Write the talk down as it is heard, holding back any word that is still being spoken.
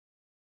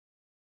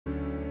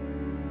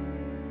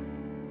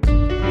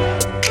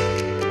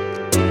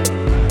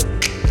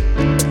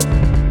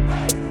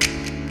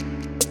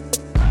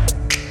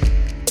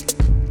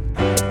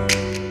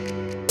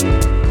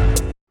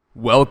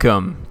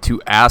Welcome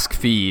to Ask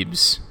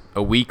Phoebes,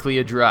 a weekly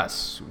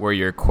address where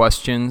your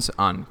questions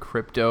on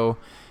crypto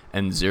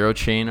and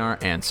ZeroChain are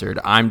answered.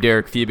 I'm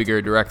Derek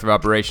Fiebiger, Director of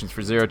Operations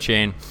for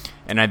ZeroChain,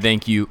 and I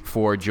thank you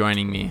for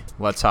joining me.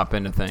 Let's hop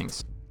into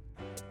things.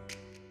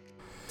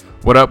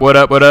 What up,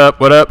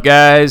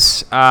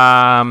 guys?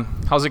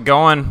 How's it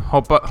going?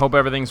 Hope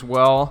everything's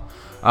well.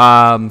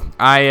 I'm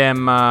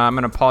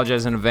gonna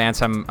apologize in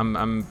advance.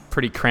 I'm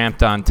pretty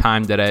cramped on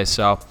time today,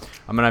 so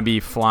I'm gonna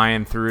be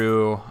flying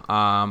through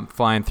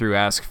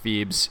Ask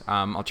Phoebes.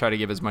 I'll try to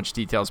give as much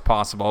detail as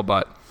possible,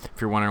 but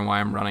if you're wondering why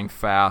I'm running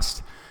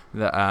fast,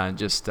 I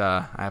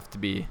have to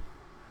be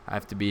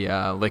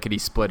lickety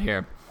split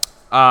here.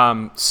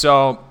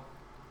 So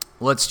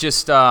let's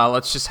just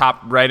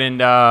hop right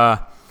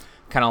into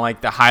kind of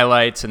like the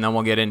highlights, and then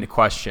we'll get into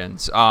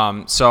questions.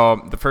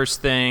 So the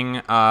first thing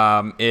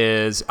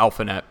is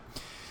AlphaNet.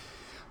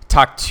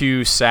 Talked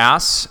to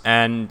SAS,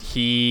 and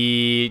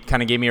he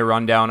kind of gave me a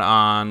rundown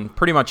on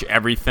pretty much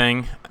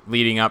everything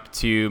leading up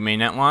to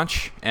mainnet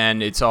launch,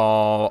 and it's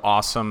all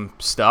awesome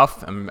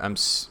stuff.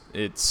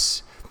 It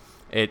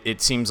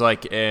seems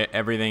like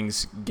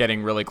everything's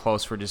getting really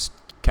close.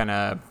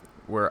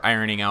 We're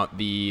ironing out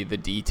the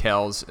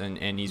details,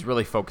 and he's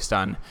really focused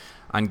on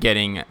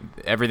getting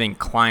everything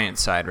client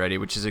side ready,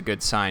 which is a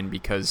good sign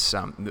because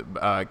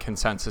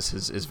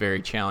consensus is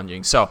very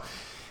challenging. So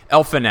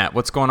AlphaNet,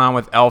 what's going on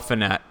with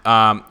AlphaNet?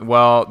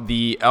 Well,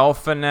 the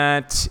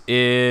AlphaNet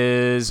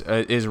is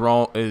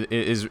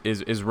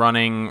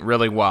running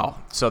really well.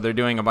 So they're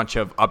doing a bunch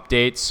of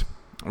updates,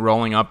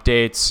 rolling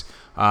updates.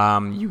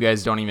 You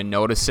guys don't even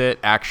notice it.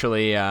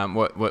 Actually,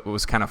 what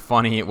was kind of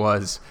funny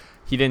was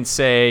he didn't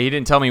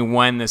tell me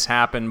when this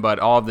happened, but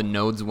all of the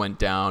nodes went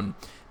down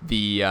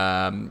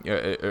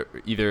either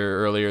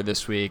earlier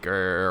this week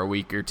or a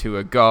week or two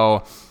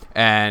ago,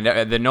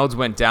 and the nodes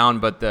went down,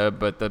 but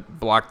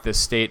the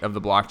state of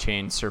the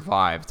blockchain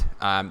survived.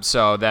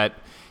 So that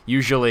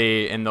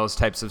usually in those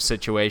types of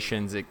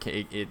situations,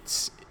 it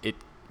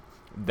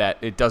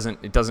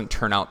doesn't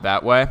turn out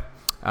that way.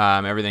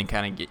 Everything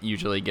kind of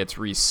usually gets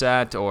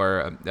reset,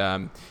 or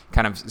kind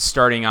of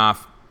starting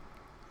off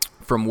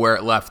from where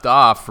it left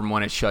off from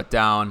when it shut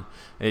down.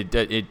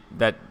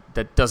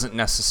 That doesn't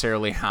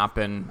necessarily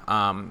happen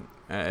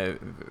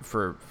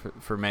for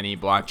many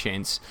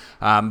blockchains,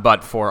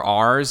 but for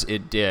ours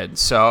it did.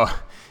 So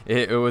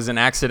it was an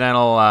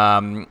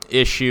accidental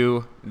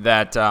issue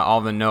that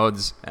all the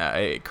nodes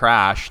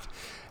crashed,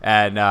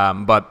 and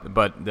but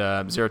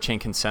the ZeroChain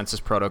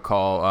consensus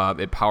protocol,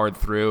 it powered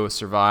through,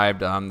 survived.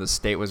 The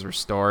state was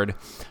restored.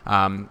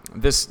 The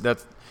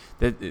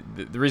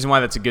reason why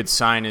that's a good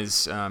sign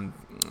is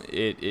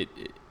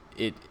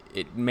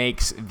it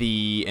makes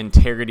the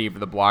integrity of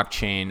the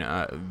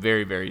blockchain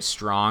very, very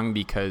strong,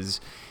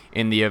 because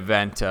in the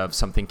event of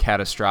something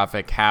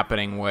catastrophic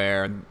happening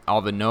where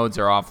all the nodes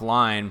are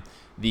offline,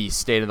 the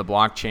state of the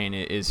blockchain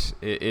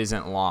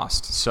isn't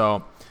lost.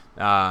 So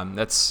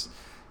it's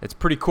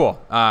pretty cool.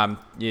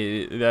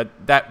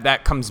 That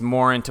comes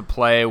more into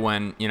play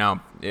when,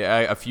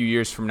 a few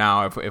years from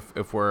now,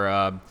 if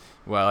we're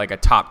like a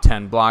top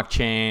 10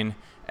 blockchain,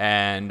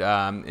 and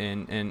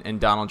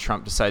Donald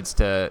Trump decides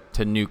to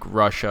nuke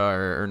Russia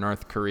or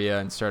North Korea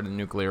and start a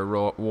nuclear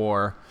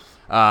war,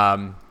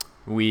 the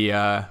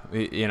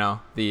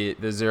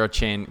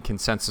ZeroChain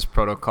consensus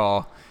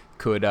protocol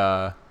could,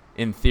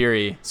 in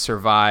theory,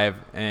 survive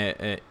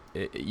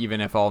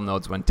even if all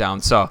nodes went down.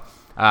 So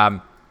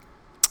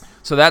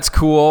that's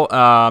cool.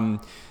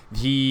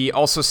 He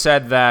also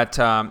said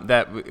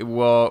that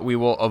we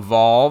will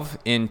evolve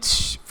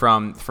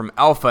from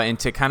alpha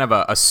into kind of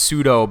a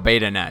pseudo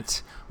beta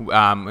net.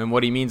 And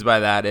what he means by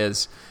that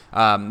is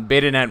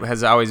BetaNet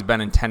has always been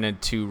intended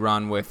to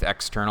run with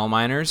external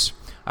miners,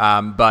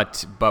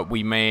 but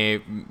we may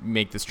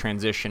make this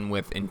transition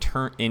with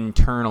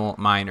internal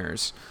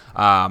miners.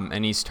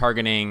 And he's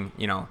targeting,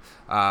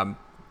 I'm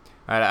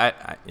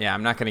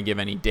not going to give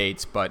any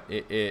dates, but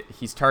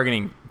he's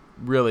targeting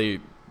really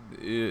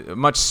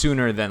much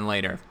sooner than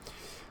later.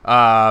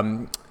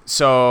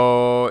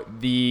 So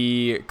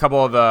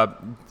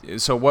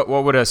what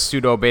would a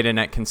pseudo beta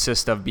net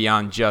consist of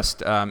beyond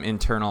just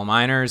internal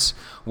miners?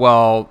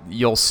 Well,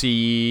 you'll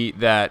see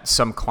that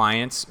some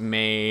clients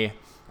may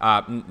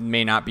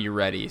not be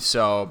ready.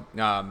 So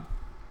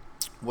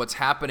what's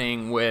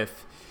happening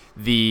with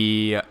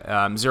the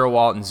Zero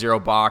Wallet and Zero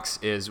Box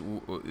is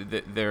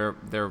they're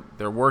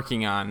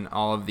working on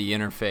all of the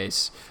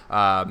interface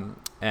and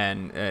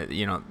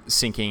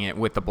syncing it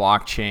with the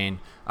blockchain.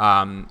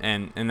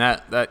 And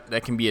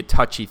that can be a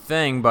touchy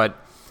thing, but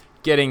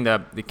getting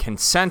the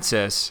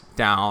consensus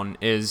down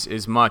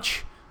is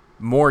much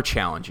more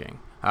challenging.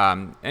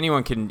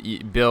 Anyone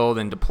can build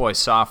and deploy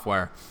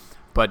software,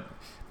 but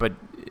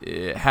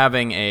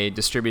having a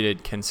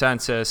distributed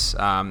consensus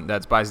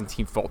that's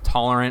Byzantine fault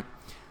tolerant,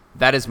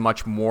 that is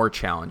much more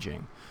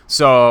challenging.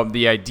 So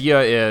the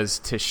idea is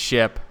to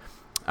ship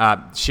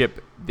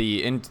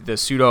the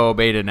pseudo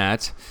beta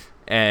net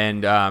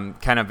and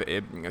kind of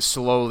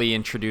slowly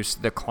introduce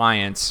the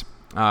clients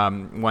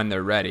when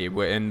they're ready.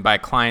 And by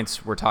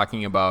clients, we're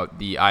talking about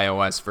the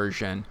iOS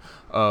version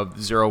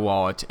of Zero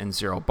Wallet and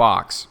Zero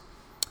Box.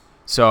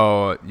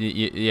 So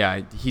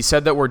yeah, he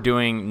said that we're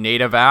doing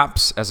native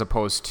apps as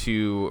opposed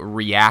to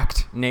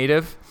React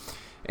Native,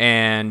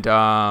 and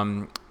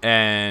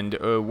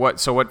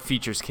what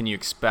features can you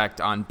expect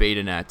on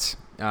BetaNet?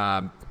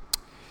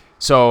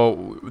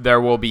 So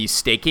there will be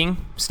staking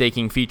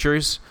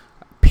features,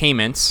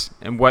 payments,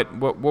 and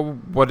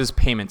what does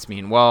payments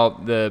mean? Well,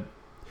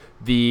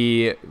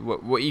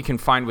 what you can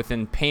find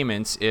within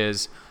payments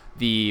is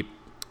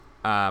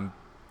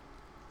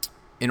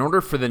in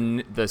order for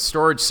the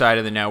storage side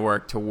of the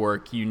network to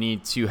work, you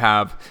need to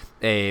have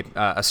a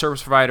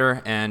service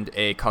provider and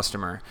a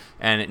customer,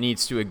 and it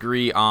needs to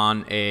agree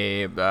on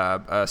a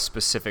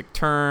specific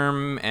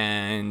term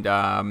and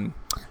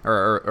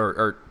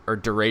or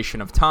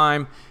duration of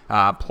time.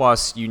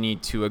 Plus, you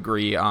need to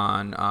agree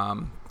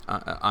on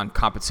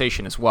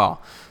compensation as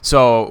well.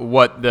 So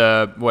what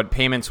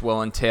payments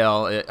will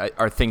entail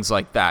are things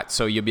like that.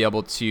 So you'll be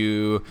able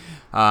to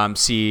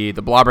see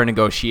the blobber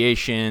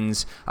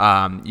negotiations,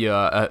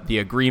 the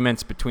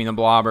agreements between the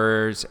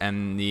blobbers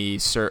and the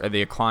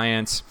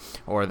clients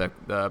or the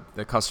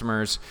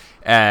customers,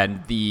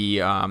 and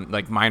the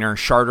like miner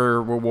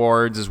charter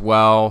rewards as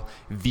well.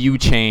 View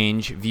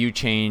change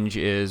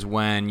is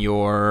when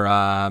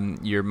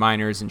your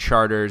miners and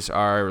charters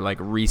are like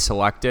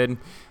reselected,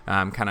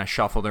 kind of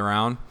shuffled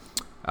around.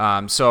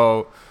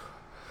 So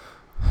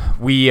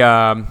we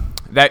that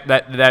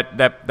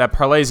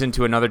parlays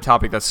into another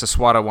topic that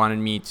Saswata wanted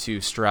me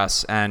to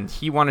stress, and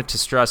he wanted to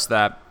stress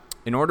that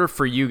in order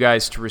for you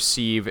guys to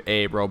receive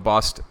a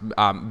robust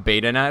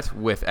BetaNet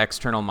with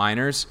external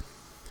miners,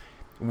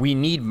 we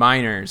need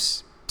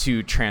miners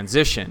to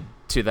transition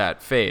to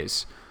that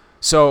phase.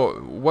 So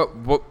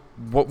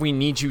what we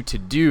need you to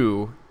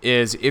do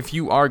is, if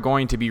you are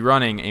going to be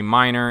running a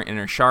miner and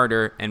a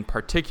charter, and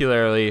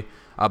particularly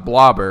a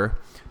blobber,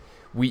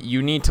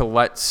 you need to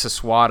let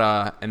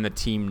Saswata and the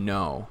team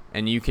know.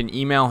 And you can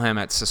email him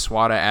at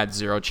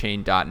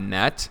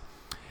saswata@zerochain.net.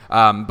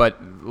 But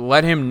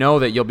let him know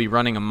that you'll be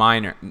running a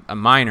miner,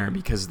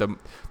 because the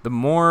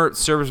more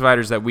service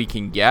providers that we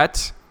can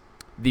get,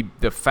 the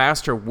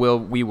faster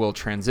we will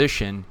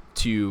transition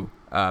to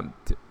the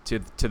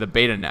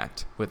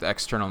BetaNet with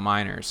external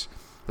miners.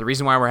 The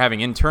reason why we're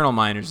having internal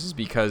miners is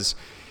because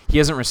he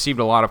hasn't received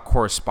a lot of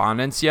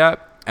correspondence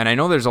yet. And I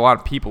know there's a lot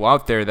of people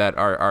out there that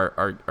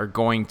are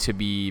going to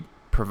be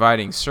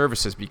providing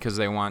services because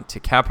they want to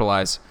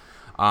capitalize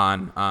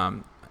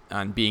on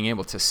being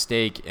able to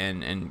stake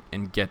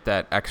and get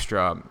that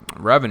extra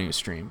revenue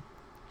stream.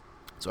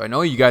 So I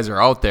know you guys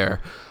are out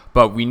there,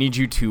 but we need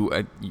you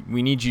to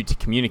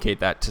communicate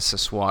that to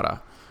Saswata.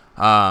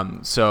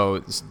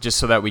 So just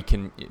so that we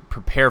can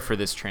prepare for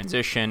this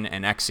transition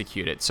and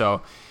execute it.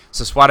 So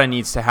Saswata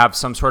needs to have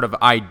some sort of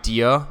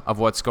idea of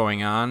what's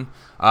going on,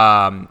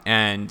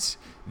 and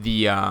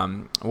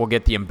we'll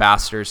get the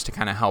ambassadors to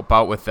kind of help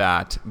out with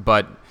that.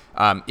 But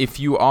if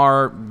you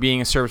are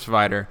being a service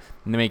provider,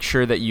 make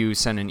sure that you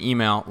send an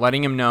email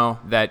letting them know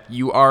that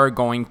you are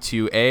going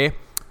to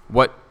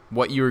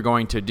what you're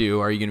going to do.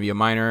 Are you going to be a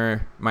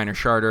miner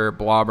charter,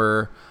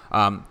 blobber?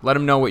 Let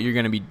them know what you're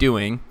going to be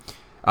doing.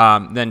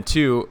 Then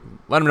two,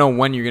 let them know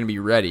when you're going to be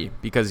ready,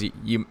 because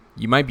you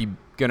might be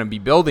going to be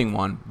building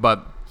one,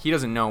 but he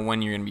doesn't know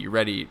when you're going to be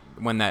ready,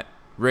 when that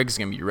rig's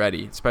going to be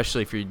ready,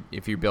 especially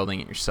if you're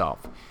building it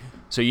yourself.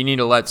 So you need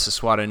to let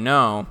Saswata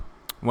know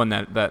when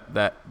that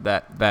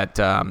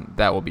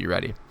will be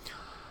ready.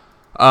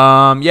 So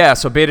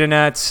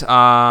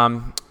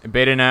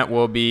BetaNet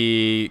will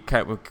be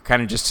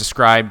kind of just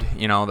described,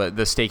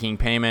 the staking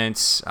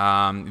payments,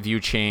 view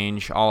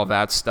change, all of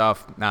that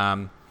stuff.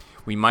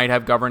 We might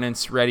have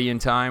governance ready in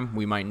time.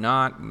 We might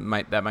not.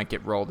 That might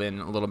get rolled in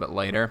a little bit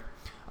later.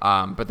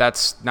 But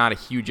that's not a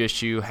huge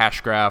issue.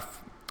 Hashgraph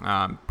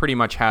pretty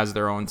much has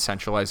their own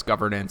centralized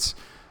governance.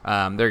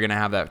 They're going to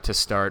have that to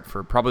start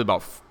for probably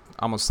about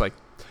almost like,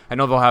 I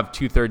know they'll have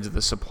 2/3 of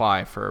the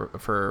supply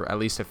for at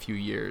least a few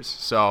years.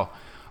 So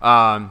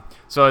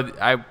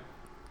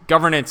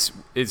governance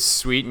is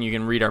sweet, and you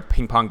can read our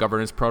ping pong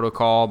governance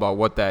protocol about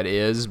what that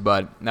is.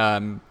 But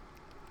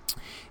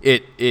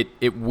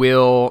it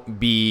will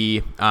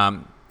be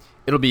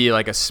it'll be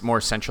like a more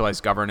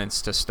centralized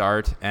governance to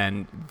start,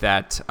 and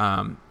that's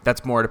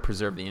more to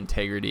preserve the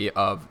integrity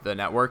of the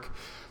network.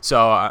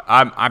 So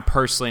I'm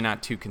personally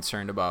not too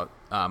concerned about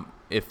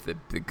if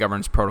the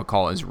governance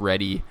protocol is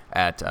ready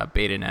at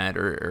BetaNet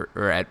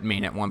or at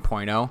Mainnet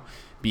 1.0,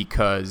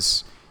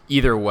 because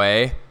either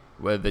way,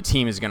 the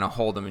team is going to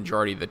hold the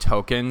majority of the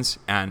tokens,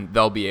 and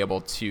they'll be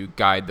able to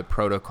guide the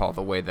protocol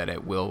the way that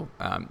it will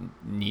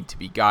need to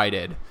be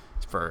guided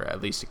for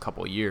at least a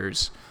couple of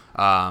years,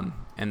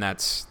 and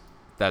that's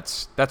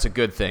a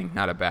good thing,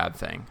 not a bad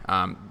thing.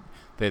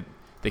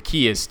 The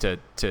key is to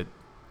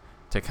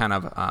kind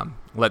of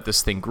let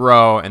this thing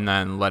grow, and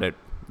then let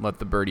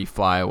the birdie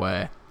fly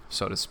away,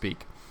 so to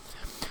speak.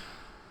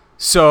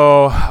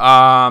 So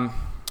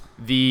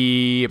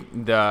the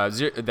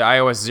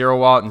iOS Zero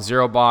Wallet and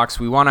Zero Box,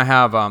 we want to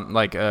have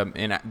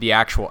the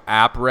actual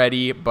app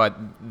ready, but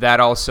that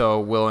also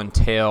will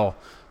entail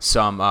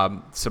some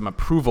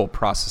approval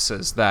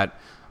processes that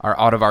are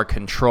out of our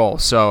control.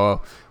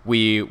 So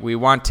we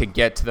want to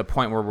get to the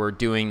point where we're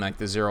doing like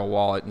the Zero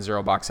Wallet and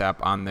Zero Box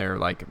app on there,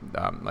 like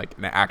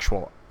an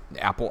actual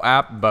Apple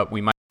app, but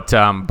we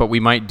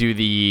might do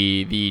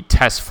the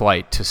test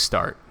flight to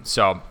start.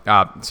 So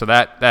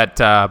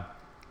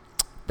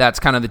that's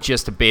kind of the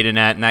gist of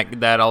BetaNet,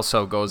 and that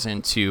also goes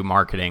into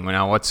marketing.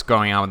 Now, what's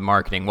going on with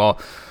marketing? Well,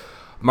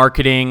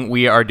 marketing,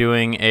 we're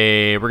going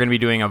to be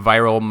doing a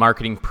viral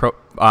marketing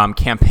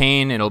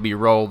campaign. It'll be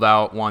rolled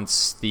out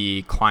once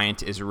the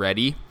client is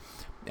ready,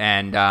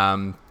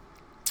 and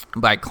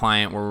by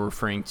client, we're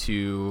referring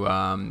to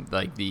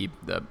like the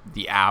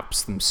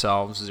apps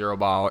themselves, Zero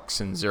Box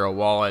and Zero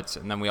Wallets,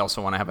 and then we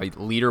also want to have a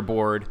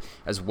leaderboard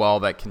as well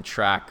that can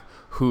track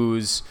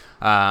who's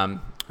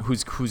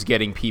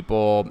getting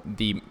people.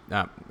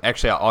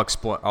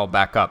 I'll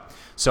back up.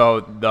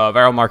 So the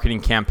viral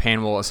marketing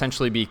campaign will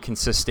essentially be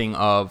consisting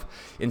of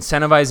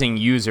incentivizing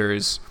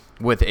users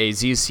with a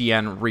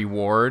ZCN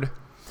reward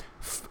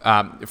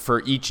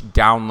for each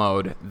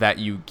download that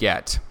you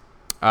get.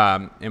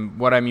 And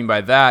what I mean by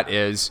that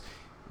is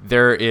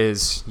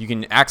you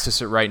can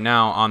access it right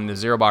now on the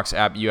ZeroBox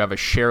app. You have a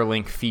share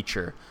link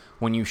feature.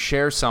 When you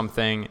share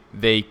something,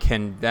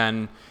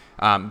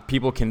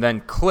 people can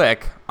then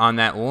click on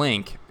that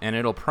link, and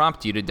it'll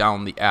prompt you to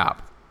download the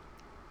app.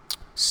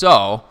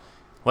 So,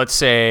 let's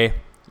say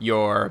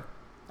you're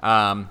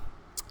Kanye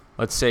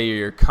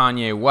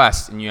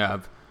West, and you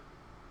have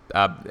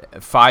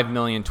 5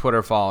 million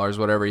Twitter followers,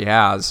 whatever he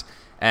has,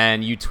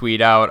 and you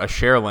tweet out a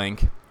share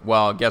link.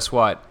 Well, guess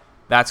what?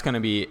 That's going to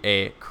be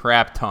a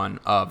crap ton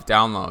of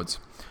downloads,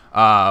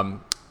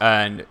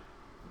 and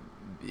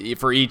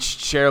for each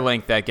share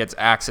link that gets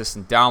access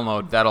and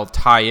download, that'll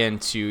tie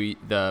into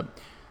the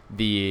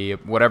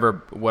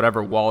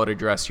whatever wallet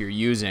address you're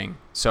using,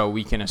 so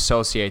we can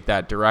associate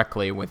that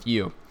directly with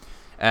you.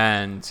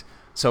 And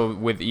so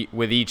with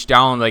each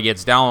download that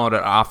gets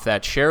downloaded off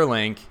that share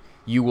link,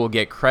 you will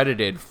get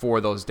credited for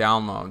those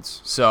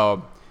downloads.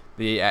 So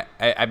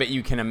I bet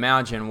you can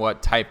imagine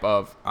what type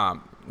of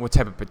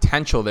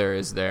potential there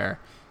is there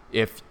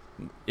if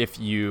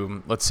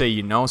you, let's say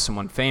you know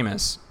someone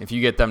famous, if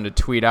you get them to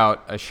tweet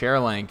out a share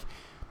link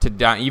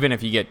even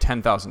if you get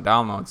 10,000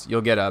 downloads,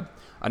 you'll get a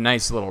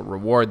nice little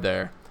reward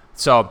there.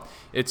 So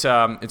it's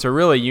a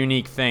really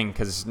unique thing,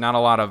 because not a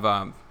lot of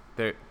I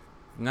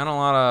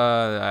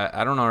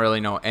don't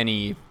really know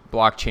any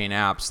blockchain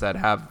apps that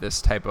have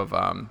this type of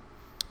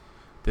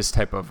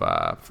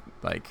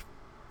like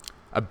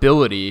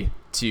ability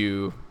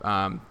to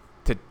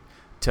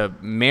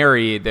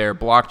marry their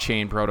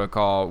blockchain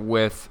protocol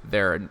with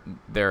their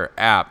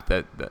app,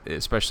 that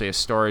especially a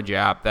storage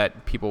app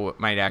that people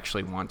might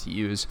actually want to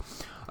use.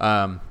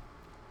 There's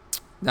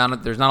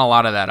not a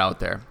lot of that out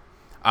there.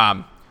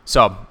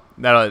 So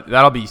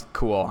that'll be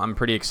cool. I'm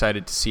pretty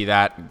excited to see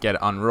that get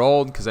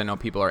unrolled, because I know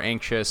people are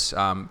anxious.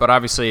 But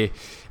obviously,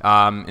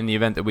 in the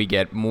event that we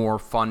get more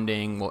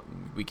funding,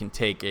 we can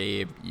take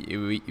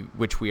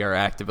which we are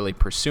actively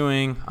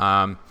pursuing.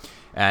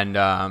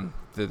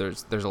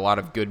 There's a lot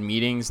of good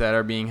meetings that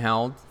are being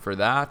held for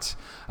that.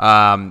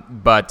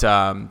 But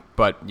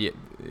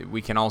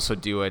we can also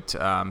do it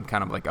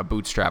kind of like a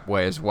bootstrap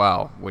way as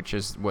well, which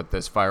is what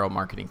this viral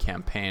marketing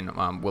campaign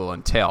will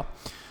entail.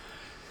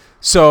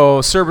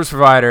 So service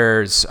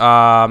providers, we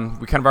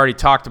kind of already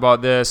talked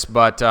about this,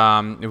 but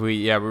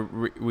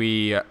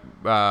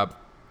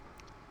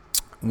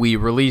we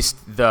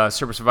released the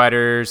service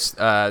providers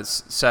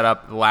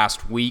setup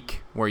last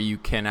week, where you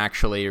can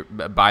actually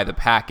buy the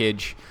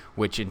package,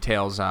 which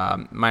entails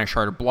Miners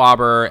Charter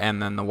Blobber,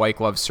 and then the white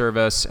glove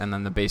service, and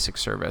then the basic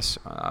service,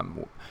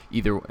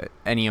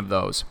 any of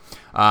those.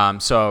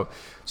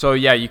 So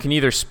yeah, you can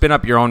either spin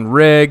up your own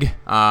rig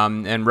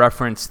and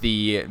reference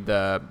the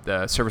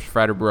service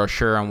provider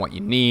brochure on what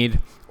you need,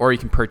 or you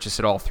can purchase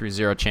it all through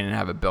ZeroChain and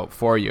have it built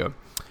for you.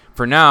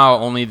 For now,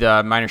 only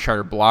the Miners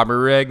Charter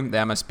Blobber rig, the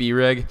MSB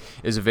rig,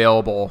 is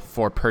available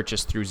for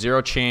purchase through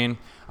ZeroChain.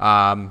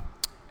 My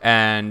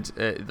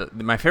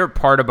favorite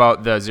part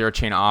about the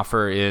ZeroChain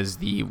offer is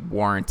the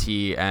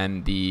warranty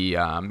and the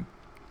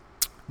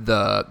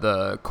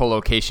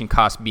co-location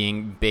cost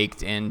being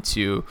baked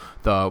into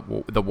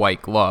the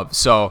white glove.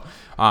 So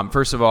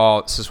first of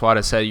all,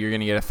 Saswata said you're going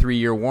to get a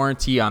 3-year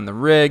warranty on the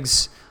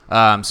rigs.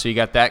 So you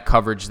got that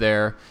coverage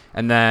there.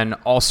 And then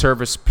all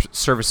services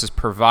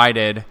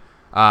provided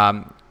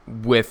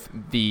with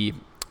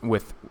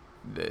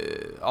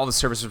all the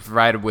services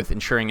provided with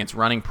ensuring it's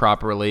running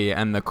properly,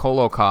 and the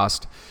colo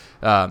cost,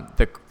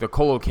 the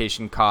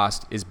co-location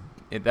cost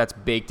that's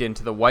baked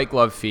into the white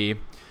glove fee.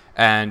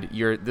 And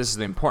this is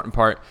the important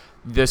part.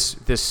 This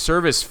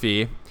service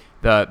fee,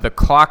 the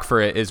clock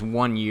for it is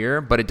 1 year,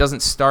 but it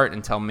doesn't start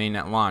until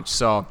mainnet launch.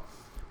 So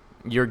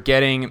you're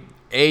getting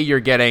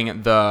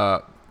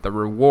the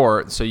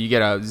reward. So you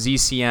get a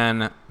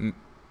ZCN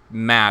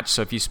match.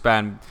 So if you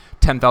spend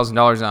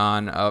 $10,000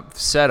 on a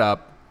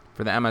setup,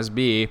 For the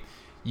MSB,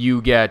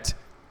 you get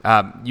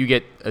a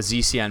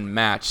ZCN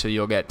match, so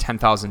you'll get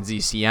 10,000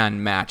 ZCN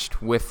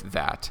matched with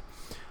that,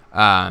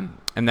 and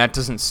that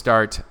doesn't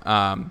start.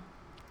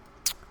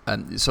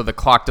 So the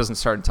clock doesn't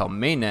start until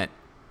mainnet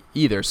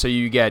either. So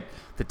you get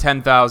the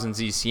 10,000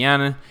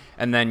 ZCN,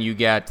 and then you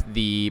get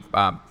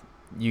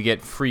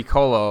free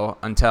colo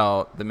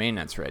until the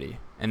mainnet's ready,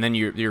 and then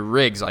your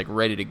rig's like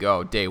ready to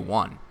go day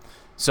one.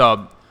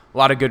 So a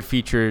lot of good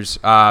features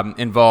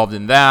involved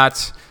in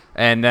that,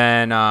 and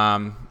then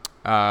now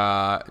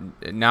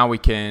we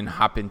can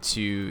hop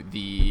into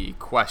the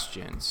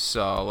questions.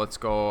 So let's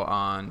go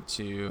on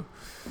to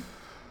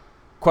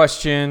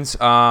questions.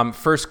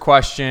 First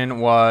question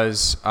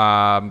was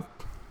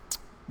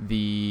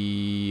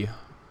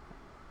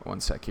one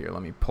sec here.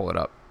 Let me pull it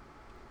up.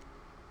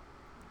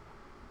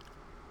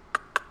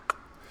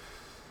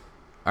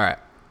 All right.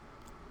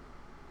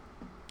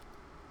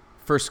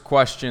 First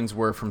questions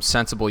were from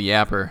Sensible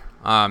Yapper.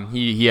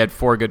 He had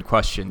 4 good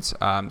questions.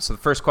 So the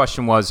first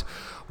question was,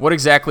 what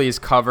exactly is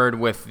covered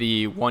with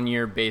the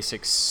 1-year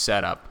basic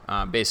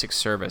setup, basic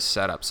service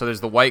setup? So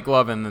there's the white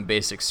glove and the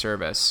basic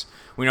service.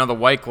 We know the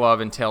white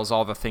glove entails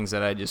all the things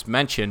that I just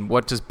mentioned.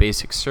 What does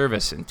basic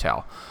service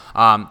entail?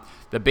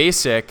 The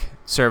basic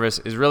service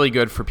is really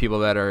good for people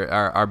that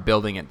are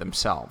building it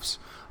themselves.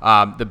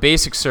 The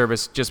basic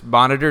service just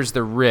monitors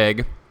the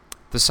rig,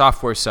 the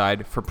software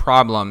side, for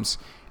problems,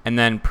 and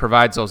then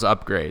provides those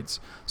upgrades.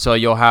 So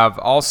you'll have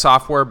all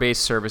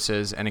software-based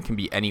services, and it can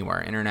be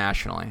anywhere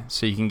internationally.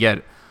 So you can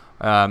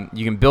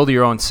you can build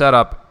your own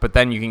setup, but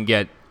then you can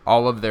get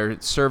all of their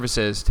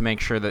services to make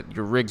sure that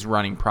your rig's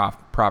running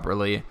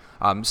properly,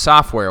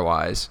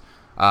 software-wise.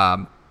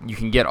 You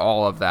can get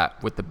all of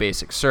that with the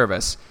basic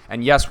service.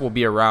 And yes, we'll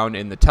be around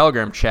in the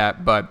Telegram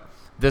chat, but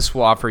this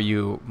will offer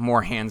you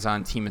more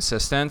hands-on team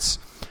assistance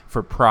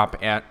for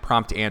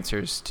prompt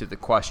answers to the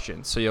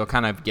questions. So you'll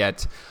kind of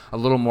get a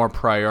little more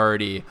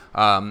priority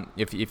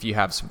if you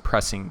have some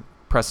pressing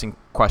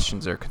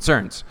questions or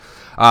concerns.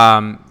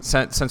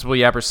 Sensible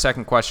Yapper's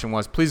second question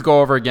was, please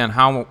go over again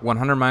how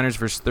 100 miners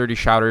versus 30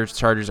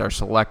 sharders are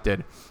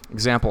selected.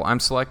 Example,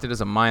 I'm selected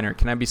as a miner.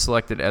 Can I be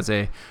selected as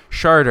a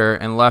sharder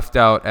and left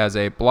out as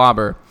a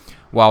blobber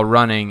while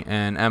running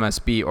an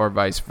MSB, or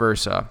vice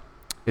versa?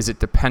 Is it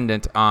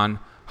dependent on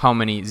how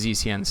many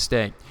ZCN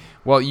stake?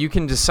 Well, you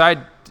can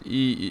decide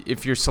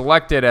if you're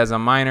selected as a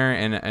miner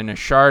and a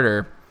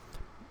sharder,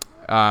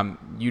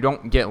 you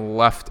don't get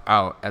left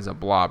out as a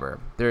blobber.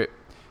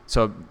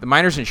 So the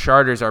miners and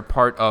sharders are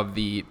part of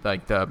the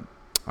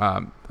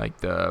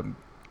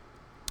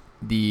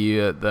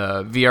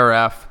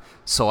VRF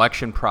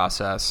selection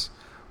process,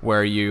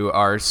 where you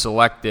are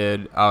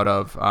selected out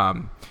of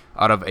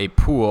a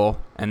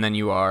pool, and then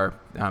you are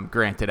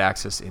granted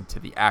access into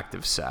the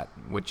active set,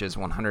 which is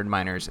 100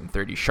 miners and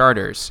 30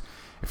 sharders.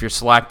 If you're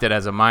selected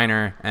as a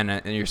miner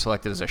and you're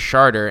selected as a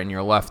sharder, and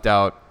you're left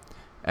out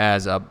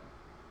as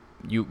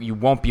you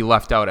won't be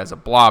left out as a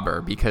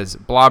blobber, because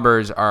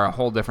blobbers are a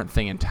whole different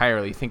thing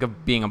entirely. Think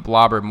of being a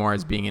blobber more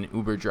as being an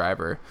Uber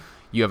driver.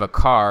 You have a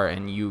car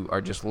and you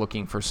are just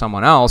looking for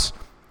someone else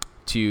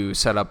to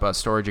set up a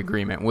storage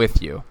agreement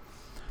with you.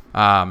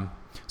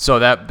 So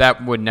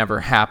that would never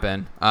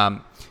happen.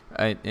 But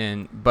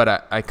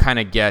I kind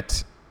of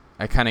get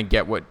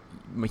what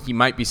he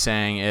might be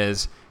saying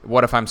is,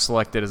 what if I'm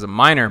selected as a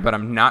miner but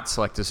I'm not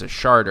selected as a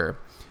sharder?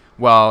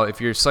 Well, if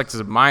you're selected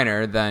as a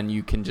miner, then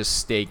you can just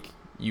stake.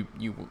 You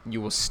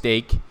will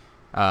stake.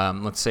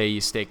 Let's say you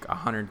stake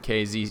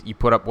 100k. You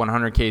put up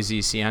 100k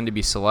ZCN to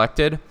be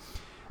selected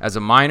as a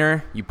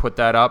miner. You put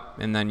that up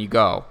and then you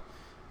go.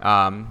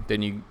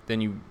 Then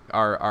you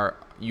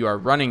are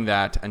running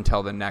that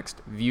until the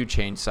next view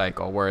change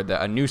cycle, where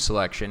a new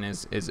selection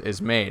is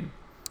made,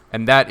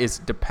 and that is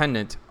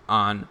dependent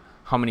on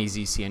how many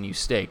ZCN you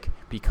stake,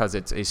 because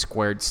it's a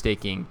squared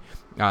staking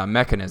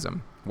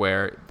mechanism,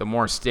 where the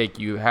more stake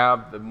you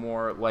have, the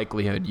more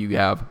likelihood you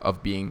have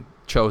of being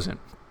chosen.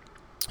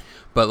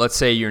 But let's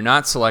say you're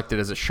not selected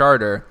as a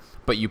sharder,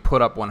 but you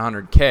put up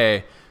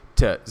 100k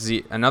to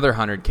another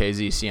 100k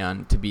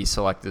ZCN to be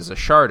selected as a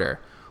sharder.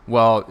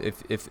 Well,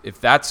 if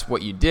that's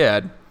what you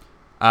did,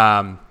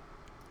 and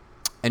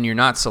you're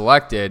not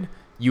selected,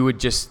 you would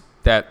just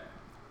that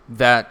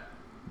 100k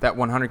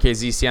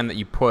ZCN that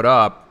you put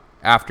up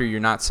after you're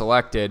not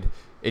selected,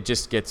 it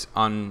just gets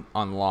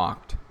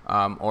unlocked,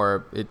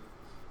 or it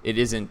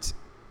isn't.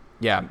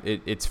 Yeah,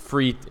 it's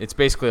free. It's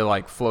basically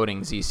like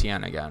floating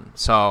ZCN again.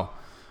 So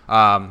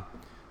that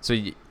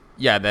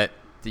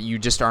you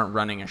just aren't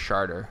running a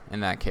sharder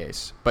in that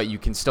case, but you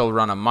can still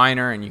run a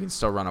miner and you can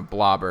still run a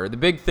blobber. The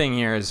big thing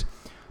here is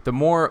the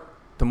more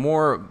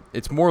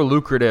it's more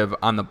lucrative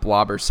on the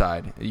blobber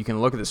side. You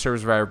can look at the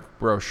service provider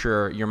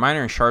brochure. Your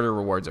miner and sharder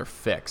rewards are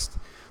fixed.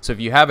 So if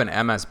you have an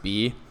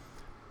MSB,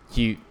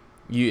 and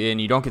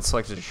you don't get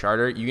selected as a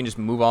sharder, you can just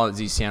move all the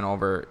ZCN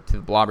over to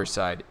the blobber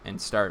side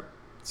and start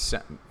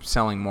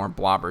selling more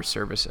blobber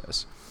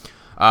services.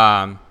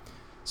 And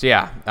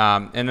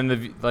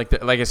then like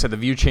I said, the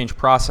view change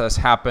process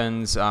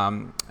happens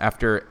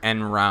after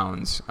N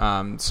rounds.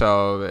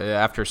 So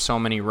after so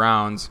many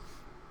rounds,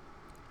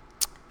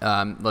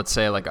 let's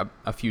say like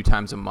a few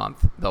times a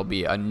month, there'll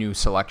be a new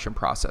selection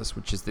process,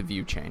 which is the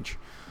view change.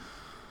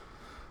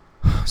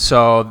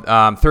 So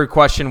third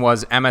question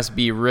was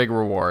MSB rig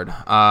reward.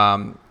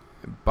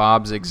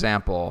 Bob's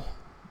example,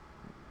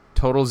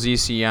 total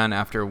ZCN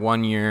after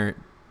 1 year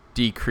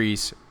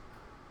decrease.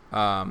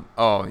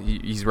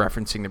 He's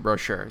referencing the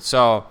brochure.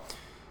 So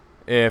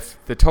if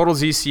the total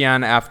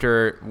ZCN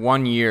after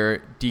 1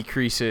 year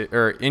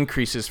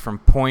increases from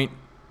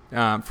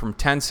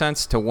 10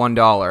 cents to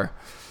 $1,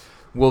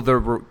 will the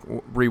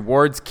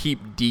rewards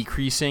keep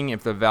decreasing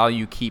if the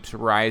value keeps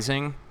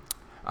rising?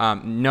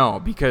 No,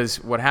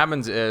 because what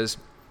happens is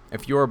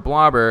if you're a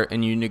blobber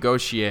and you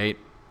negotiate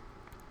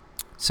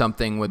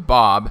something with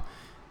Bob,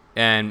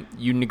 and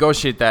you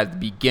negotiate that at the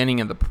beginning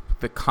of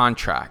the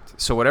contract.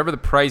 So whatever the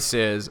price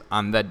is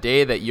on the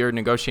day that you're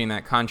negotiating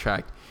that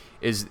contract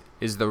is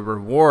the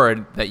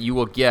reward that you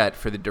will get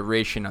for the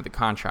duration of the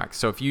contract.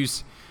 So if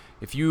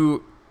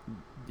you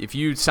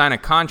sign a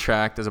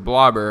contract as a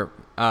blobber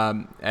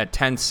at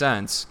 10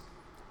 cents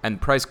and the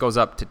price goes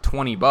up to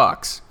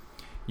 $20,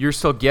 you're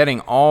still getting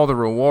all the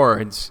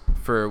rewards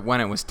for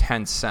when it was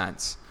 10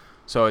 cents.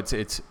 So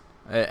it's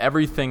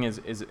everything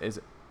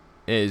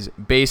is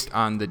based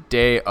on the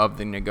day of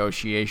the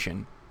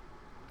negotiation.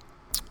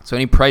 So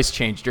any price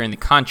change during the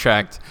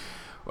contract,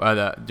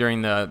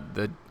 in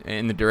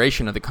the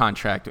duration of the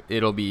contract,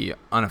 it'll be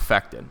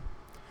unaffected.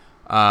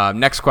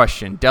 Next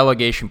question,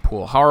 delegation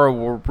pool. How are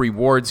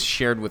rewards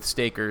shared with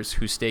stakers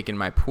who stake in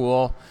my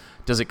pool?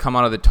 Does it come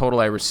out of the total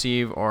I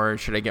receive, or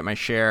should I get my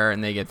share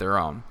and they get their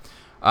own?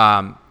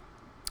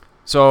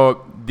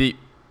 So the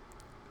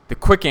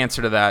quick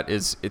answer to that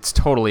is it's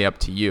totally up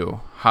to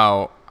you.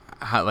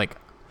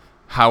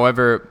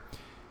 However,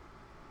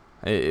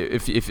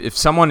 if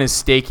someone is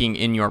staking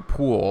in your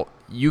pool,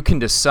 you can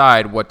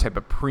decide what type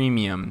of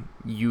premium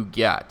you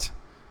get.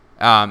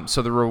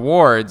 So the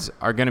rewards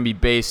are going to be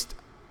based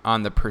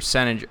on the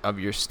percentage of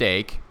your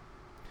stake.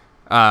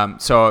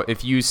 So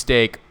if you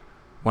stake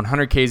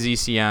 100K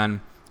ZCN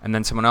and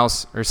then someone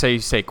else, or say you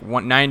stake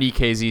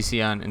 90K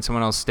ZCN and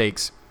someone else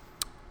stakes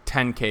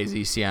 10K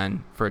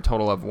ZCN for a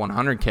total of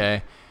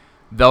 100K,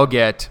 they'll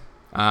get,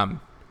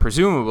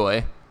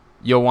 presumably,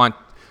 they'll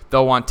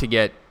want to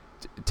get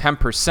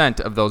 10%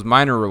 of those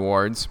miner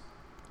rewards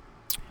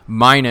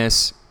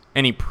minus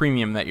any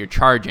premium that you're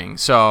charging.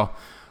 So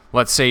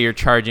let's say you're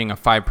charging a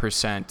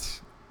 5%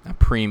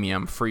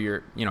 premium for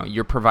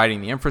you're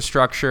providing the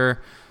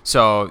infrastructure,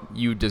 so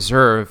you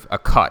deserve a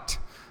cut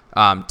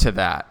to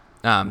that.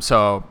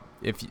 So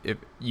if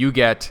you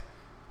get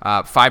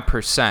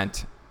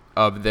 5%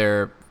 of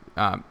their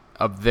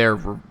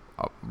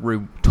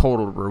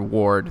total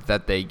reward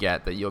that they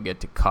get, that you'll get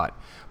to cut.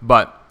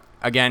 But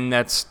again,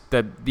 that's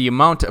the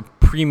amount of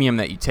premium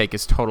that you take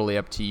is totally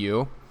up to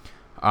you.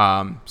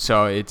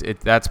 So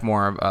that's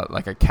more of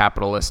like a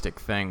capitalistic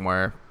thing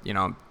where,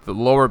 the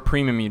lower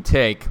premium you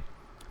take,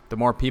 the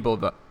more people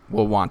that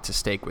will want to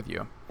stake with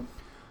you.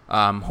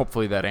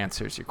 Hopefully that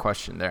answers your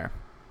question there.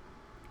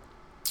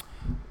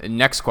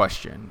 Next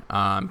question.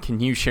 Can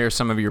you share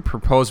some of your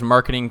proposed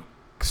marketing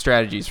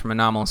strategies from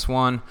Anomalous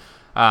One?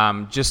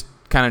 Just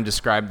kind of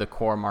describe the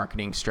core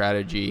marketing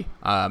strategy.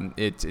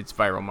 It's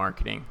viral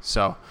marketing.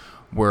 So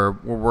we're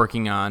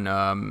working on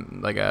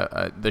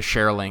the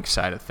share link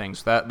side of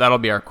things. That'll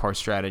be our core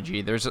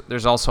strategy.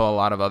 There's also a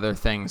lot of other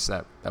things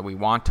that we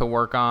want to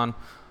work on,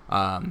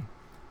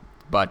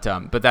 but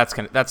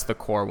that's the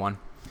core one.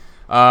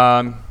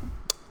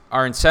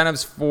 Our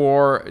incentives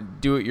for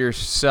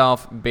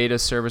do-it-yourself beta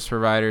service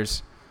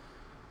providers.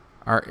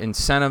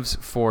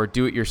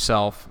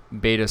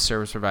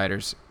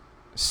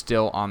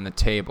 Still on the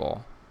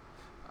table?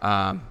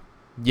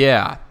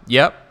 Yep.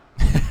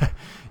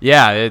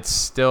 Yeah, it's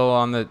still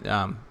on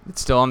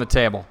the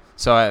table.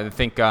 So I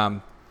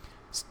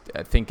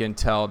think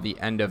until the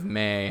end of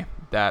May,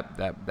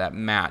 that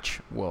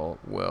match will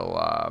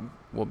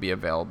be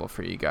available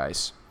for you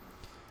guys.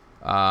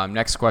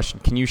 Next question: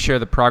 can you share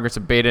the progress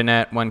of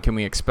BetaNet? When can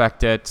we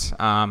expect it?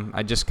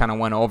 I just kind of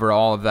went over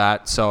all of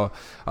that, so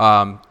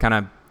kind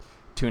of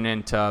tune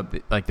into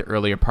the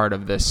earlier part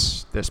of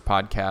this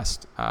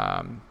podcast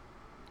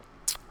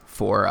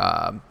for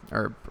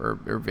or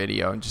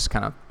video, and just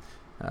kind of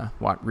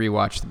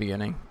rewatch the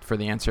beginning for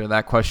the answer to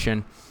that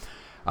question.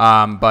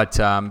 But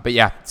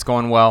yeah, it's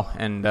going well,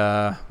 and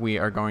we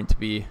are going to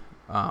be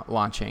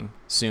launching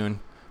soon,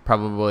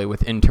 probably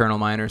with internal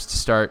miners to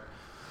start.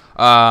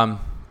 How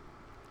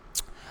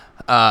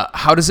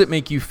does it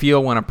make you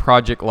feel when a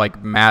project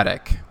like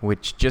Matic,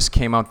 which just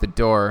came out the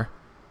door,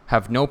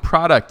 have no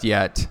product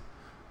yet,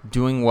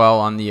 doing well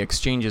on the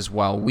exchanges,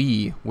 while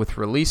we, with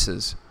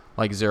releases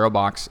like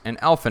ZeroBox and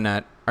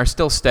AlphaNet, are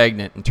still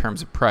stagnant in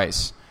terms of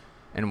price?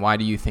 And why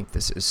do you think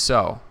this is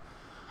so?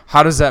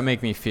 How does that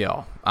make me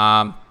feel?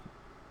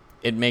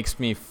 It makes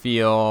me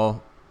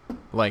feel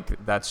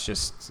like that's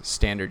just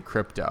standard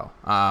crypto.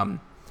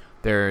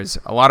 There's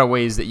a lot of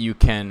ways that you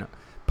can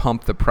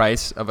pump the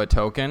price of a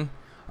token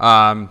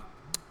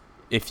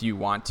if you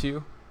want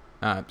to.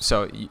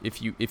 So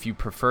if you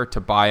prefer to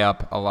buy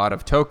up a lot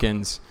of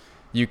tokens,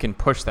 you can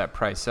push that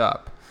price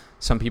up.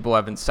 Some people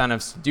have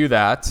incentives to do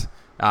that.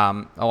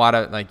 A lot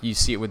of, like, you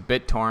see it with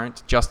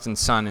BitTorrent. Justin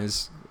Sun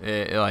is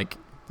like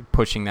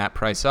pushing that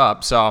price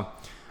up. So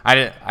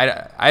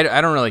I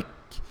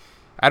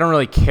don't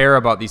really care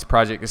about these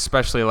projects,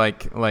 especially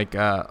like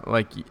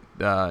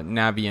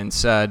Navien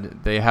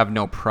said, they have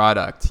no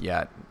product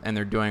yet and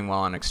they're doing well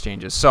on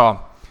exchanges. So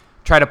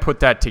try to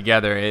put that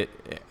together.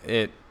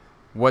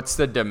 What's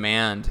the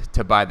demand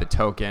to buy the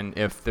token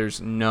if there's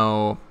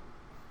no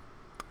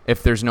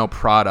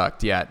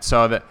product yet?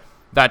 So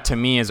that to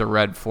me is a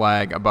red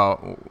flag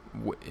about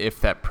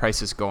if that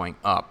price is going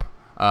up.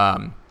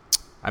 I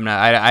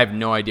have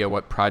no idea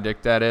what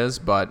project that is,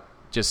 but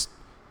that's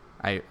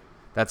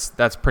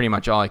pretty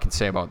much all I can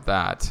say about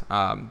that.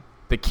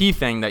 The key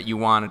thing that you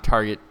want to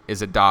target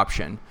is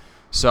adoption.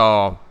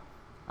 So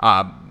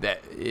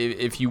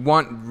if you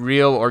want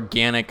real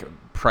organic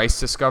price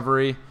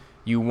discovery,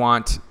 you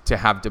want to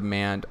have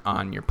demand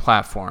on your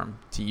platform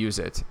to use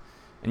it.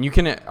 And you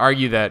can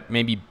argue that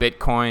maybe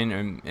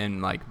Bitcoin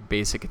and like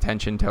basic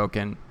attention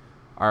token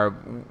are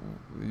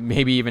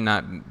maybe even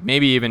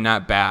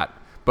not bad,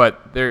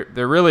 but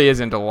there really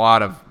isn't a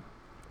lot of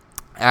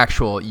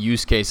actual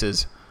use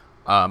cases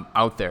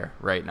out there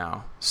right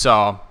now.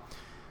 So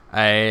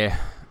I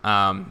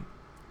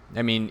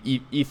mean,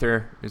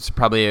 Ether is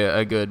probably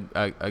a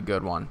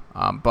good one.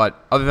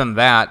 But other than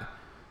that,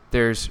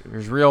 there's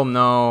real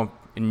no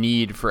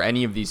need for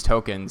any of these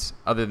tokens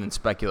other than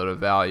speculative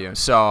value.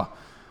 So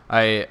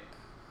I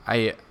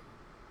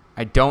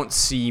don't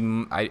see.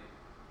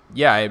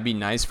 It'd be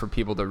nice for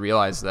people to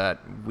realize that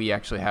we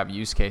actually have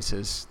use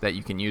cases that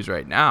you can use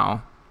right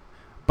now.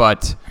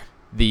 But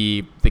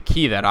the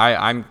key that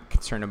I'm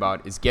concerned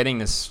about is getting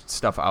this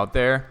stuff out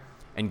there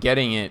and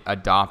getting it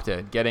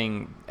adopted,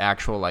 getting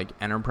actual like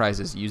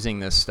enterprises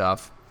using this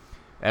stuff.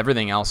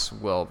 Everything else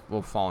will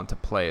fall into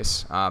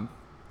place.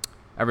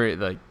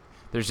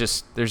 There's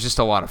just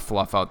a lot of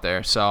fluff out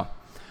there. So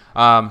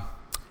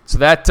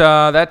that's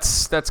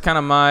kind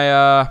of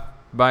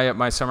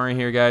my summary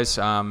here, guys.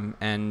 If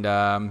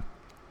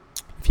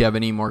you have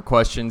any more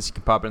questions, you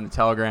can pop it in the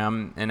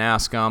Telegram and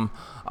ask them.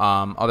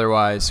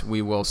 Otherwise,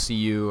 we will see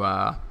you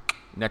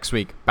next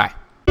week. Bye.